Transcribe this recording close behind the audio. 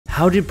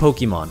How did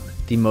Pokemon,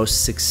 the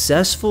most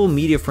successful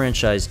media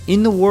franchise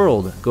in the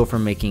world, go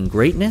from making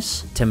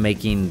greatness to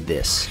making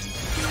this?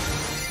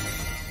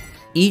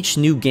 Each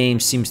new game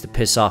seems to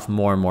piss off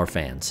more and more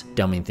fans,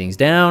 dumbing things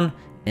down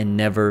and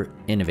never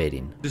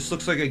innovating. This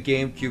looks like a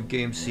GameCube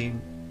game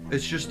scene.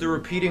 It's just the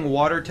repeating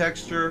water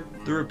texture,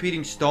 the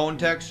repeating stone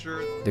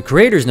texture. The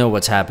creators know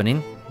what's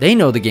happening. They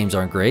know the games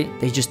aren't great,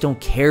 they just don't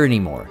care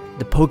anymore.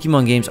 The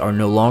Pokemon games are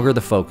no longer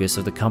the focus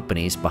of the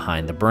companies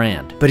behind the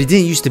brand. But it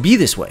didn't used to be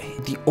this way.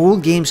 The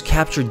old games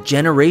captured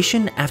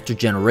generation after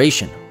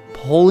generation,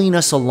 pulling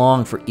us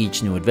along for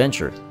each new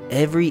adventure.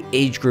 Every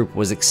age group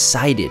was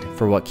excited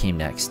for what came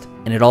next.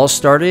 And it all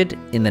started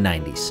in the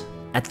 90s.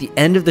 At the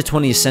end of the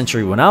 20th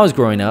century when I was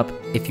growing up,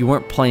 if you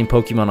weren't playing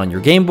Pokemon on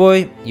your Game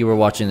Boy, you were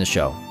watching the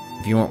show.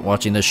 If you weren't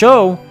watching the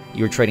show,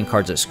 you were trading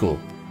cards at school.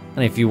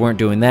 And if you weren't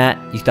doing that,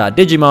 you thought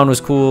Digimon was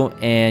cool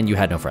and you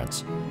had no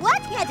friends.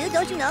 What? Yeah, dude,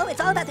 don't you know?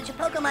 It's all about the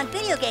Pokemon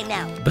video game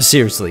now. But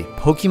seriously,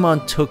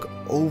 Pokemon took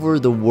over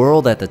the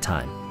world at the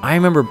time. I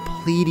remember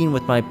pleading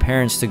with my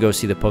parents to go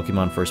see the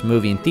Pokemon first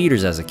movie in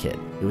theaters as a kid.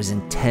 It was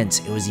intense,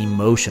 it was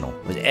emotional.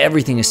 It was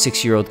everything a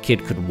 6-year-old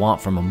kid could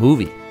want from a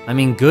movie. I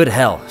mean, good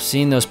hell,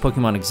 seeing those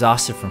Pokemon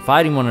exhausted from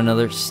fighting one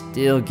another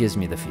still gives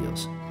me the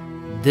feels.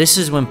 This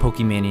is when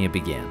Pokemania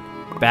began.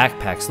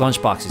 Backpacks,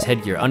 lunchboxes,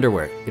 headgear,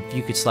 underwear. If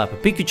you could slap a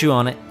Pikachu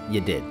on it,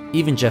 you did.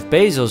 Even Jeff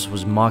Bezos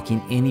was mocking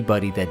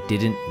anybody that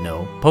didn't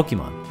know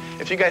Pokemon.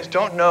 If you guys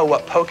don't know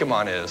what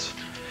Pokemon is,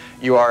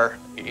 you are...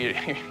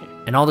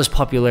 And all this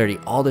popularity,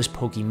 all this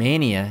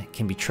Pokemania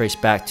can be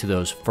traced back to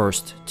those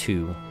first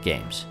 2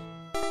 games.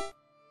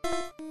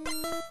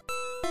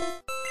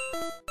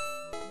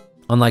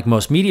 Unlike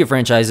most media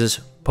franchises,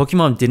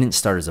 Pokemon didn't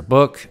start as a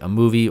book, a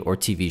movie, or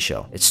TV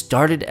show. It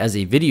started as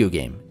a video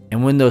game.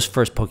 And when those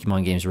first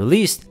Pokemon games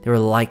released, they were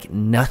like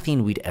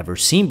nothing we'd ever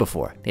seen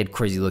before. They had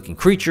crazy looking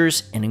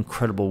creatures, an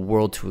incredible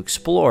world to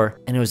explore,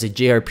 and it was a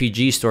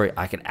JRPG story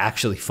I could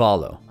actually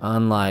follow,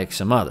 unlike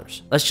some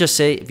others. Let's just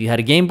say if you had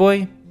a Game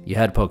Boy, you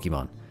had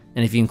Pokemon.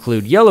 And if you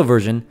include Yellow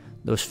version,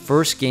 those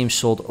first games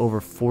sold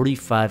over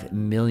 45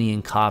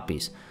 million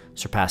copies,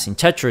 surpassing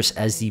Tetris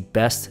as the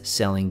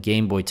best-selling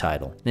Game Boy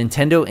title.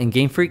 Nintendo and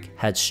Game Freak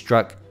had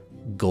struck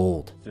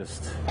gold.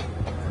 Just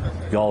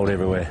gold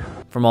everywhere.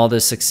 From all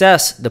this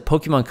success, the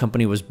Pokemon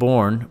Company was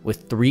born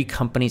with 3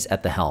 companies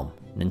at the helm: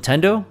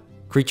 Nintendo,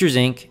 Creatures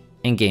Inc.,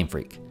 and Game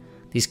Freak.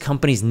 These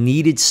companies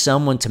needed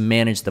someone to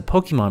manage the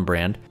Pokemon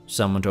brand,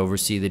 someone to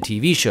oversee the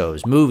TV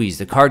shows, movies,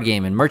 the card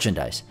game, and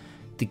merchandise.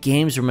 The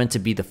games were meant to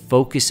be the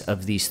focus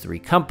of these 3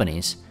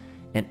 companies,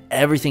 and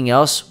everything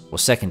else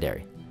was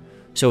secondary.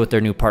 So with their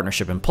new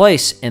partnership in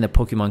place and the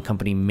Pokemon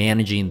Company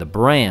managing the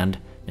brand,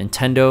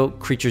 Nintendo,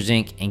 Creatures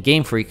Inc., and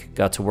Game Freak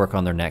got to work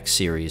on their next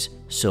series,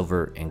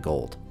 Silver and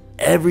Gold.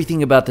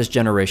 Everything about this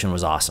generation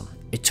was awesome.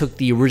 It took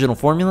the original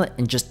formula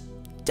and just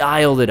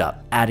dialed it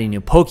up, adding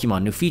new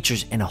Pokemon, new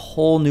features, and a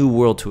whole new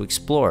world to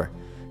explore.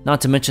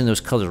 Not to mention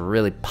those colors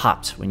really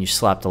popped when you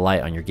slapped a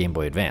light on your Game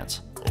Boy Advance.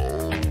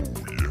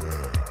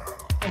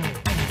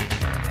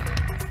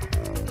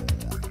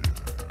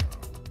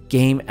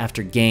 Game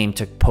after game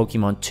took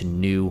Pokemon to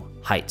new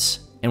heights.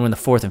 And when the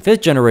 4th and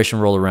 5th generation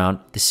rolled around,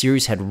 the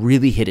series had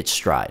really hit its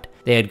stride.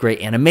 They had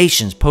great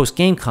animations,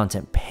 post-game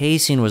content,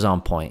 pacing was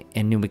on point,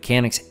 and new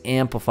mechanics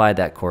amplified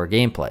that core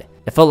gameplay.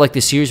 It felt like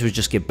the series would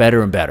just get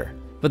better and better.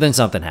 But then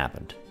something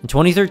happened. In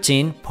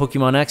 2013,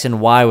 Pokemon X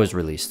and Y was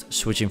released,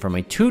 switching from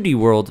a 2D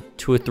world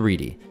to a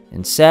 3D.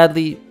 And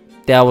sadly,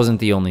 that wasn't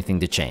the only thing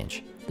to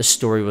change. The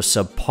story was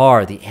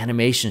subpar, the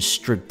animation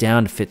stripped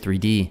down to fit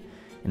 3D,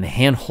 and the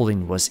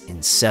hand-holding was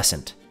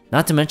incessant.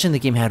 Not to mention the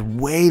game had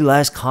way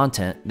less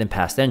content than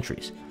past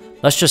entries.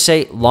 Let's just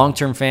say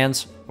long-term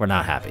fans were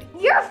not happy.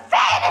 Your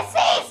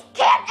fantasies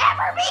can't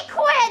ever be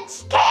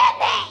quenched, can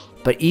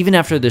they? But even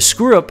after the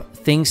screw-up,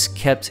 things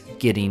kept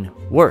getting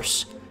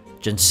worse.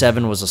 Gen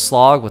 7 was a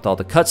slog with all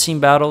the cutscene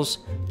battles,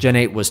 Gen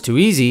 8 was too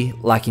easy,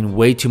 lacking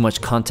way too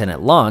much content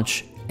at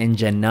launch, and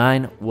Gen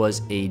 9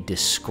 was a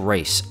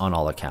disgrace on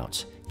all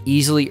accounts,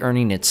 easily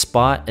earning its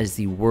spot as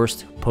the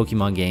worst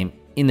Pokemon game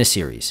in the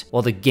series.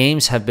 While the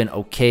games have been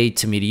okay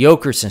to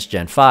mediocre since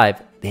Gen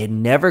 5, they had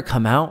never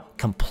come out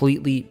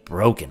completely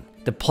broken.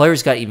 The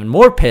players got even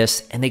more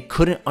pissed and they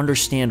couldn't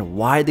understand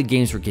why the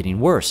games were getting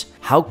worse.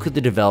 How could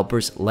the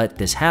developers let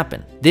this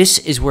happen? This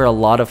is where a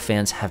lot of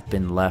fans have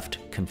been left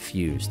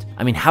confused.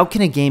 I mean, how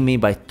can a game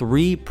made by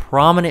 3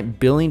 prominent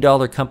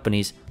billion-dollar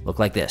companies look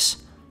like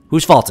this?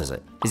 Whose fault is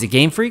it? Is it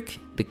Game Freak,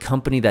 the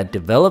company that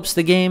develops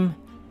the game?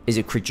 Is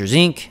it Creatures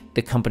Inc.,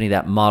 the company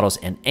that models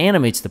and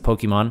animates the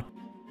Pokemon?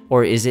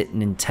 Or is it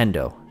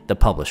Nintendo, the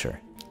publisher?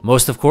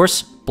 Most, of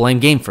course, blame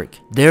Game Freak.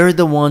 They're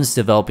the ones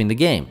developing the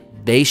game.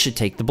 They should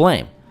take the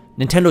blame.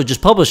 Nintendo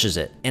just publishes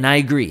it, and I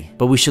agree,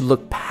 but we should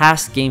look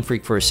past Game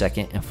Freak for a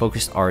second and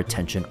focus our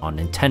attention on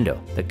Nintendo,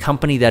 the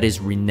company that is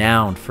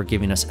renowned for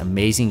giving us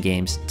amazing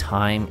games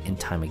time and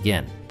time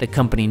again. The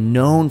company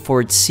known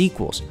for its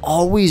sequels,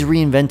 always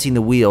reinventing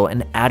the wheel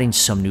and adding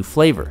some new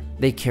flavor.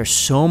 They care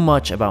so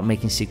much about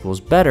making sequels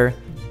better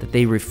that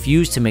they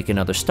refused to make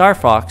another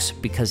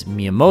Starfox because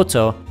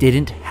Miyamoto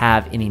didn't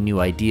have any new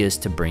ideas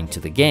to bring to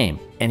the game,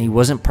 and he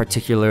wasn't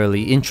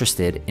particularly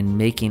interested in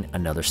making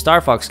another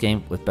Starfox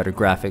game with better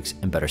graphics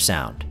and better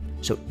sound.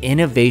 So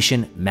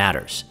innovation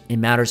matters. It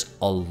matters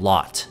a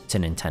lot to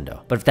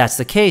Nintendo. But if that's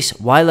the case,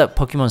 why let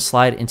Pokemon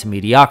slide into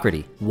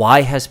mediocrity?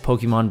 Why has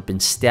Pokemon been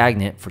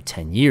stagnant for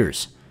 10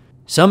 years?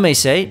 Some may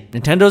say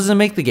Nintendo doesn't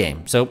make the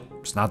game, so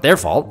it's not their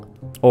fault.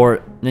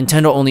 Or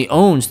Nintendo only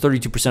owns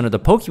 32% of the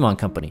Pokemon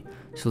company,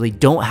 so they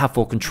don't have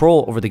full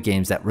control over the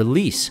games that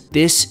release.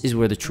 This is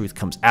where the truth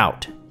comes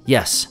out.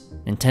 Yes,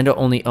 Nintendo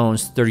only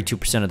owns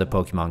 32% of the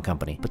Pokemon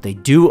company, but they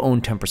do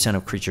own 10%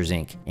 of Creatures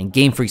Inc. And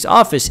Game Freak's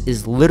office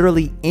is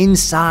literally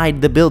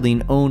inside the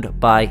building owned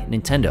by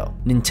Nintendo.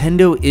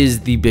 Nintendo is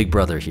the big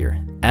brother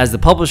here. As the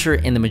publisher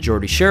and the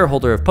majority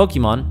shareholder of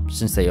Pokemon,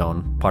 since they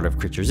own part of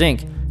Creatures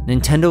Inc.,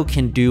 Nintendo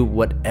can do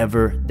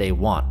whatever they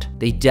want.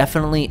 They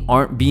definitely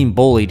aren't being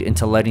bullied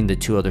into letting the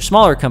two other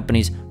smaller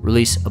companies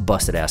release a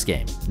busted ass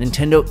game.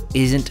 Nintendo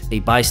isn't a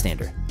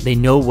bystander. They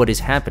know what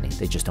is happening,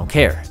 they just don't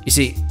care. You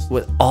see,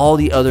 with all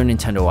the other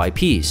Nintendo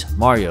IPs,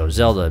 Mario,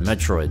 Zelda,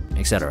 Metroid,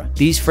 etc.,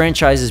 these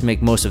franchises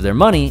make most of their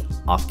money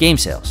off game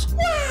sales.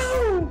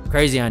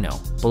 Crazy, I know,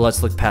 but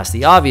let's look past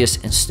the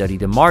obvious and study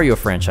the Mario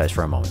franchise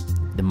for a moment.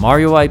 The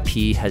Mario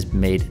IP has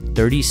made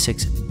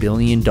 $36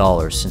 billion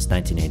since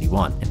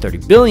 1981, and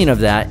 $30 billion of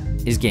that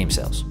is game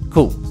sales.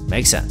 Cool,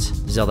 makes sense.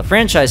 The Zelda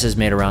franchise has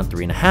made around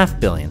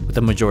 $3.5 billion, with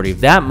the majority of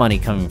that money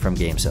coming from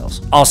game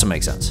sales. Also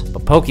makes sense.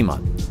 But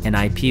Pokemon, an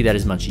IP that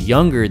is much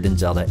younger than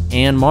Zelda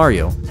and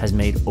Mario, has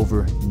made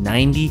over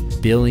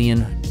 $90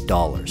 billion,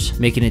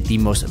 making it the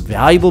most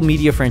valuable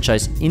media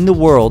franchise in the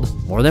world,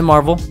 more than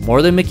Marvel,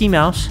 more than Mickey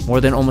Mouse,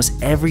 more than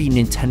almost every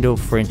Nintendo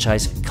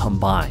franchise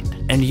combined.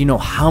 And you know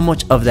how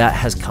much of that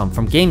has come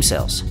from game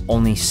sales?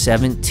 Only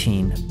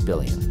 $17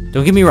 billion.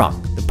 Don't get me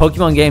wrong, the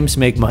Pokemon games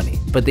make money,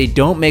 but they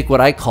don't make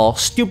what I call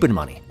stupid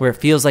money, where it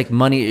feels like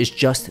money is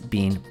just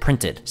being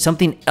printed.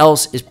 Something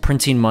else is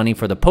printing money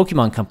for the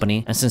Pokemon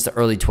company, and since the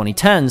early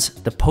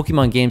 2010s, the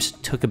Pokemon games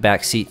took a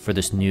backseat for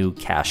this new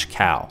cash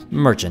cow,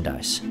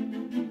 merchandise.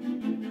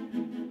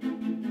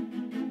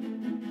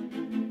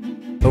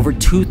 Over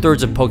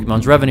 2/3 of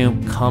Pokemon's revenue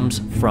comes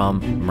from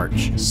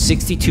merch,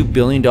 $62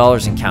 billion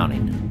and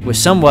counting, with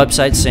some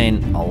websites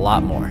saying a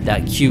lot more.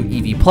 That cute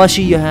Eevee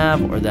plushie you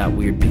have, or that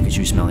weird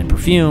Pikachu smelling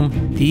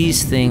perfume,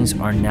 these things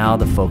are now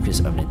the focus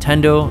of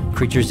Nintendo,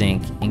 Creatures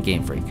Inc., and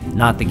Game Freak,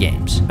 not the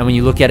games. And when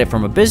you look at it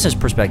from a business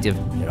perspective,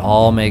 it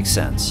all makes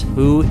sense.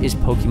 Who is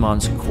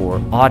Pokemon's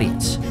core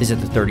audience? Is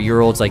it the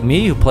 30-year-olds like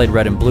me who played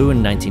Red and Blue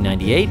in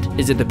 1998?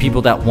 Is it the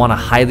people that want a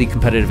highly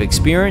competitive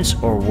experience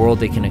or a world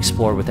they can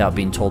explore without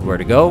being told where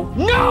to go?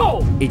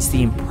 No! It's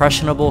the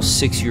impressionable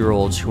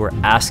 6-year-olds who are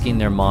asking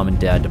their mom and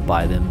dad to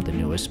buy them the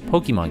newest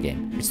Pokemon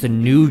game. It's the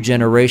new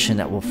generation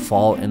that will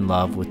fall in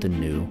love with the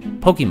new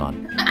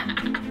Pokemon.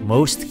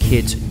 Most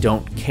kids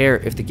don't care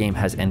if the game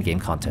has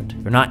endgame content.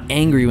 They're not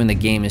angry when the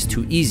game is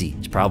too easy.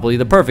 It's probably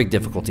the perfect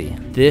difficulty.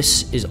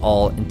 This is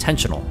all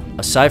intentional,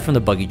 aside from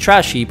the buggy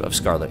trash heap of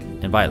Scarlet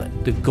and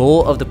Violet. The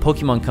goal of the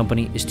Pokemon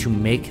company is to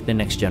make the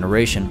next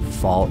generation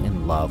fall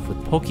in love with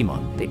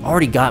Pokemon. They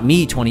already got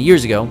me 20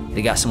 years ago,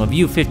 they got some of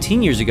you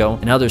 15 years ago,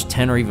 and others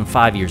 10 or even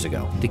 5 years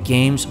ago. The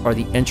games are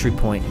the entry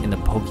point in the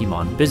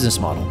Pokemon business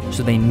model,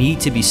 so they need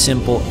to be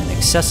simple and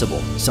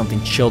accessible,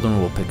 something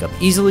children will pick up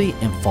easily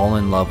and fall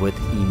in love with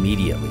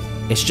immediately.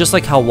 It's just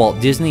like how Walt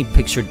Disney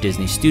pictured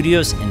Disney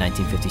Studios in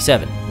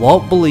 1957.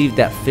 Walt believed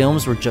that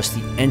films were just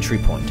the entry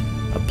point,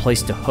 a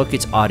place to hook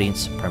its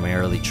audience,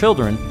 primarily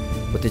children,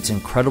 with its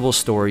incredible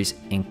stories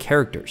and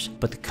characters.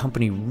 But the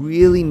company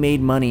really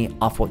made money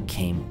off what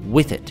came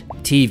with it.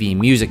 TV,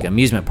 music,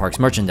 amusement parks,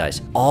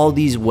 merchandise, all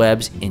these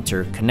webs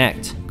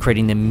interconnect,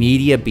 creating the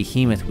media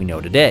behemoth we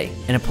know today.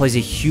 And it plays a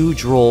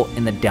huge role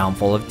in the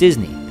downfall of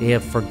Disney. They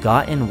have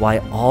forgotten why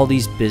all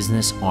these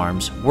business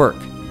arms work.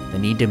 The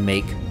need to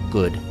make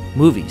good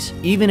movies.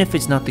 Even if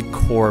it's not the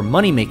core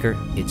moneymaker,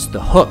 it's the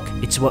hook.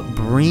 It's what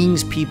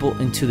brings people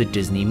into the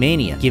Disney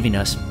mania, giving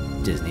us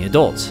Disney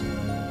adults.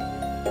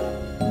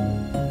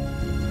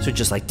 So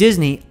just like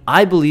Disney,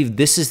 I believe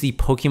this is the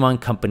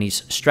Pokemon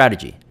company's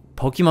strategy.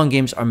 Pokemon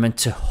games are meant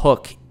to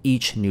hook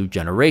each new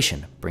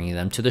generation, bringing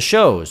them to the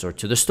shows or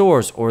to the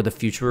stores or the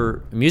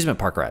future amusement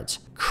park rides,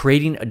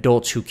 creating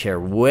adults who care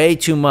way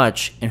too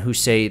much and who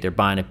say they're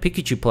buying a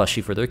Pikachu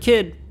plushie for their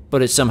kid,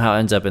 but it somehow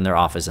ends up in their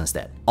office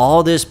instead.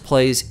 All this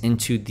plays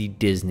into the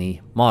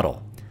Disney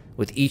model,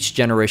 with each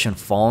generation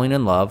falling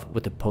in love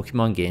with the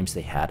Pokemon games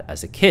they had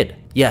as a kid.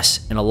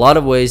 Yes, in a lot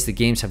of ways, the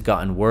games have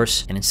gotten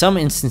worse, and in some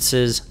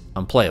instances,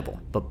 unplayable.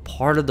 But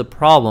part of the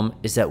problem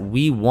is that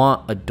we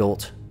want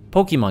adult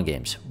Pokemon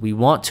games. We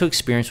want to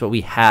experience what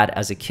we had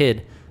as a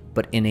kid,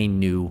 but in a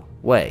new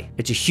way.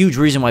 It's a huge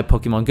reason why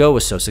Pokemon Go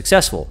was so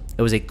successful.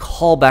 It was a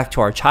callback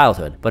to our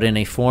childhood, but in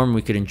a form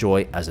we could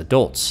enjoy as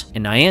adults.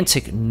 And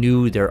Niantic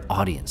knew their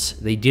audience.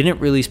 They didn't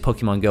release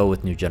Pokemon Go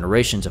with new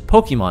generations of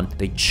Pokemon,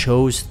 they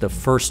chose the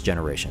first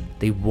generation.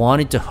 They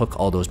wanted to hook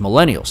all those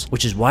millennials,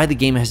 which is why the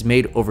game has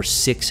made over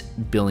 $6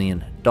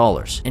 billion.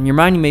 And your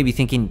mind may be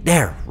thinking,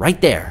 there, right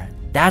there,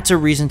 that's a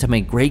reason to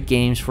make great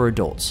games for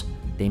adults.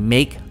 They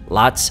make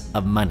lots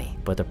of money.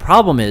 But the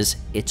problem is,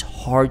 it's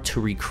hard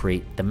to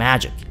recreate the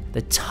magic.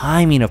 The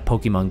timing of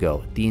Pokemon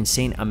Go, the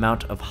insane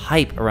amount of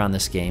hype around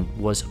this game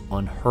was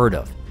unheard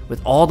of.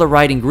 With all the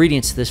right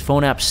ingredients, this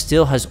phone app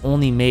still has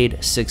only made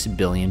 $6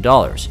 billion,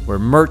 where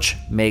merch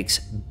makes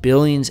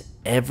billions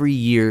every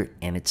year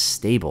and it's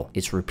stable.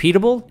 It's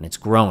repeatable and it's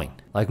growing.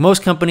 Like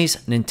most companies,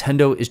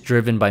 Nintendo is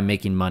driven by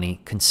making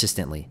money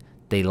consistently.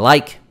 They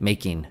like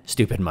making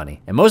stupid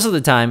money. And most of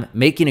the time,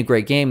 making a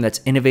great game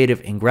that's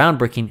innovative and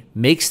groundbreaking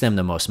makes them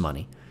the most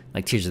money,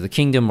 like Tears of the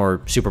Kingdom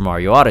or Super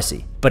Mario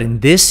Odyssey. But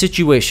in this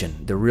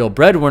situation, the real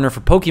breadwinner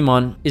for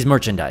Pokemon is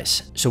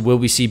merchandise. So will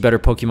we see better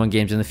Pokemon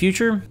games in the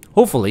future?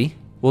 Hopefully.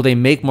 Will they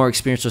make more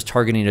experiences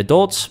targeting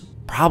adults?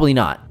 Probably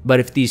not. But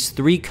if these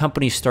three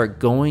companies start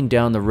going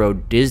down the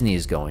road Disney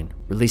is going,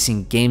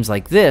 releasing games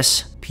like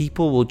this,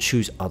 people will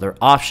choose other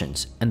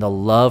options and the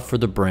love for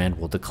the brand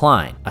will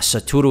decline. As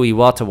Satoru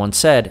Iwata once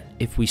said,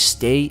 if we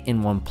stay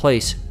in one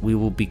place, we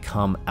will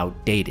become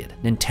outdated.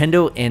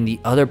 Nintendo and the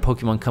other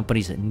Pokemon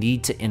companies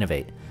need to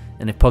innovate.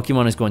 And if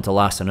Pokemon is going to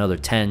last another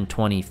 10,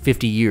 20,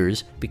 50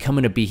 years,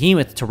 becoming a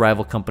behemoth to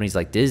rival companies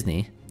like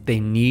Disney, they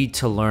need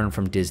to learn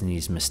from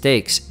Disney's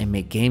mistakes and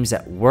make games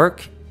that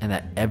work and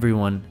that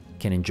everyone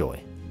can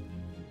enjoy.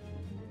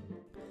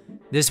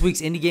 This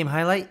week's indie game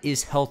highlight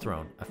is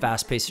Hellthrone, a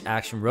fast-paced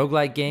action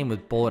roguelike game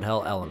with bullet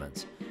hell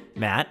elements.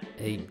 Matt,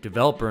 a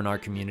developer in our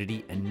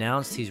community,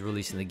 announced he's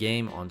releasing the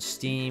game on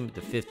Steam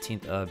the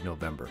 15th of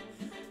November.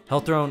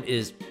 Hellthrone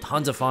is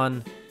tons of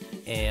fun,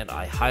 and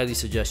I highly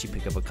suggest you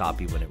pick up a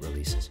copy when it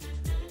releases.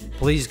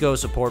 Please go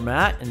support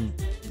Matt and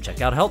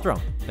check out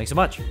Hellthrone. Thanks so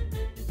much.